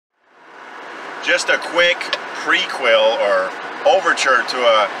Just a quick prequel or overture to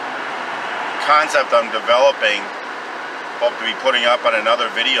a concept I'm developing. Hope to be putting up on another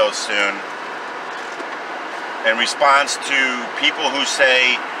video soon. In response to people who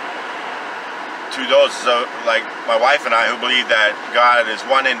say, to those like my wife and I who believe that God is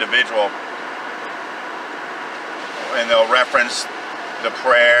one individual, and they'll reference the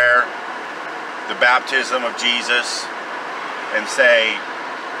prayer, the baptism of Jesus, and say,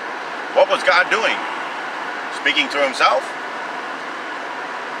 what was God doing? Speaking to himself?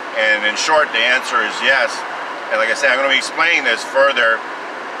 And in short, the answer is yes. And like I said, I'm going to be explaining this further,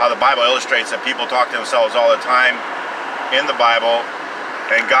 how the Bible illustrates that people talk to themselves all the time in the Bible,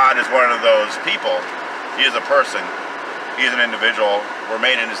 and God is one of those people. He is a person. He is an individual. We're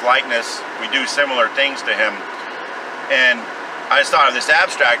made in his likeness. We do similar things to him. And I just thought of this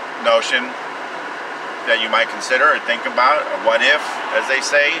abstract notion that you might consider or think about, a what if, as they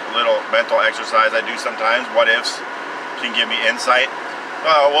say, a little mental exercise I do sometimes. What ifs can give me insight.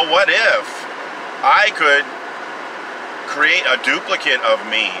 Well, what if I could create a duplicate of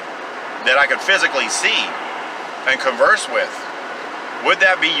me that I could physically see and converse with? Would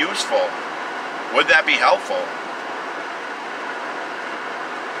that be useful? Would that be helpful?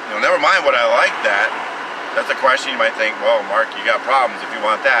 You know, never mind what I like that. That's a question you might think, well, Mark, you got problems if you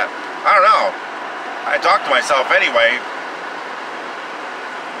want that. I don't know. I talk to myself anyway.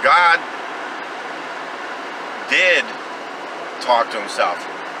 God did talk to himself.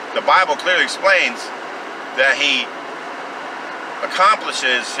 The Bible clearly explains that he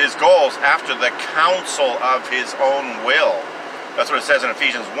accomplishes his goals after the counsel of his own will. That's what it says in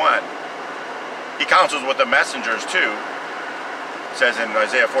Ephesians 1. He counsels with the messengers too. It says in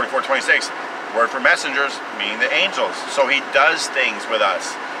Isaiah 44:26, word for messengers, meaning the angels. So he does things with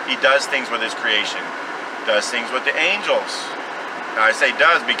us. He does things with his creation. Does things with the angels. Now I say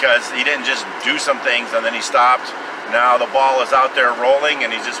does because he didn't just do some things and then he stopped. Now the ball is out there rolling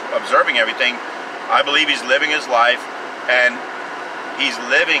and he's just observing everything. I believe he's living his life and he's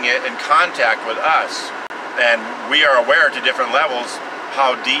living it in contact with us. And we are aware to different levels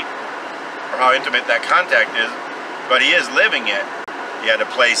how deep or how intimate that contact is. But he is living it. He had to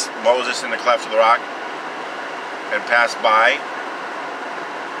place Moses in the cleft of the rock and pass by.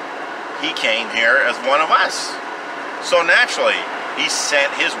 He came here as one of us. So naturally, he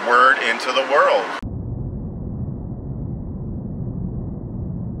sent his word into the world.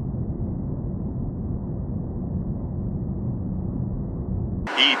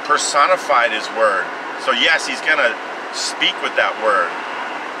 He personified his word. So yes, he's going to speak with that word.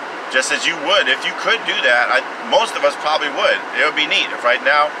 Just as you would, if you could do that, most of us probably would. It would be neat if right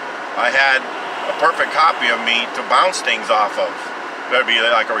now I had a perfect copy of me to bounce things off of. It would be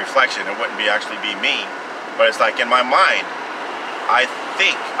like a reflection. It wouldn't actually be me. But it's like in my mind, I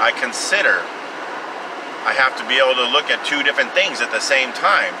think, I consider, I have to be able to look at two different things at the same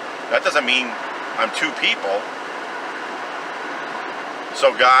time. That doesn't mean I'm two people.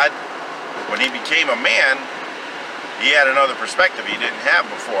 So God, when he became a man, he had another perspective he didn't have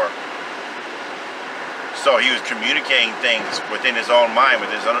before. So he was communicating things within his own mind,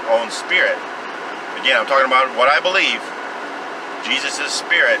 with his own spirit. Again, I'm talking about what I believe. Jesus'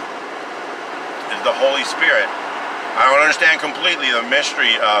 spirit is the Holy Spirit. I don't understand completely the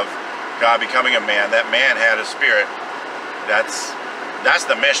mystery of God becoming a man. That man had a spirit. That's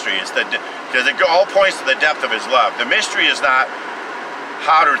the mystery. It's because it all points to the depth of his love. The mystery is not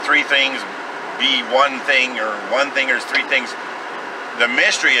how do three things be one thing, or one thing or three things. The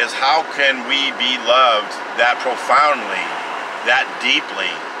mystery is how can we be loved that profoundly, that deeply,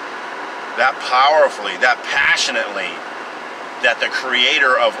 that powerfully, that passionately, that the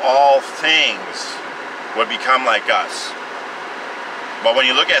creator of all things would become like us. But when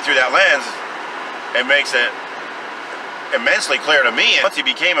you look at it through that lens, it makes it immensely clear to me. Once he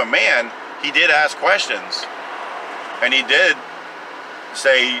became a man, he did ask questions, and he did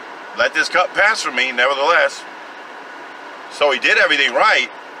say, let this cup pass from me, nevertheless. So he did everything right,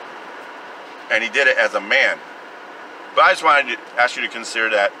 and he did it as a man. But I just wanted to ask you to consider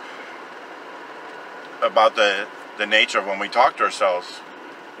that about the nature of when we talk to ourselves,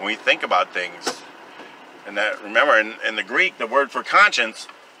 when we think about things. And that, remember, in the Greek, the word for conscience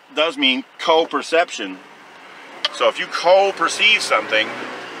does mean co-perception. So if you co-perceive something,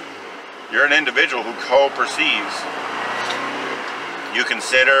 you're an individual who co-perceives. You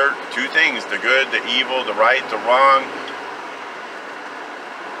consider two things, the good, the evil, the right, the wrong,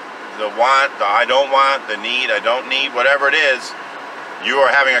 the want, the I don't want, the need, I don't need, whatever it is. You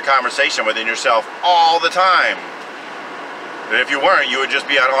are having a conversation within yourself all the time. And if you weren't, you would just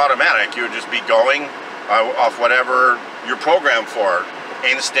be on automatic. You would just be going off whatever you're programmed for,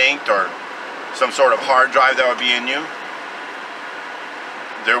 instinct or some sort of hard drive that would be in you,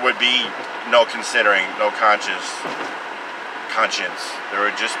 there would be no considering, no conscience. There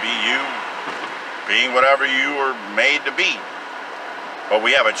would just be you being whatever you were made to be. But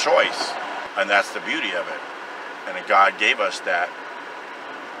we have a choice, and that's the beauty of it. And God gave us that,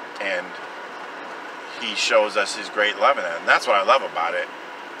 and He shows us His great love in it. And that's what I love about it.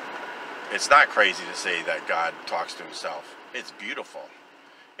 It's not crazy to say that God talks to Himself. It's beautiful.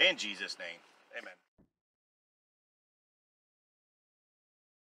 In Jesus' name, amen.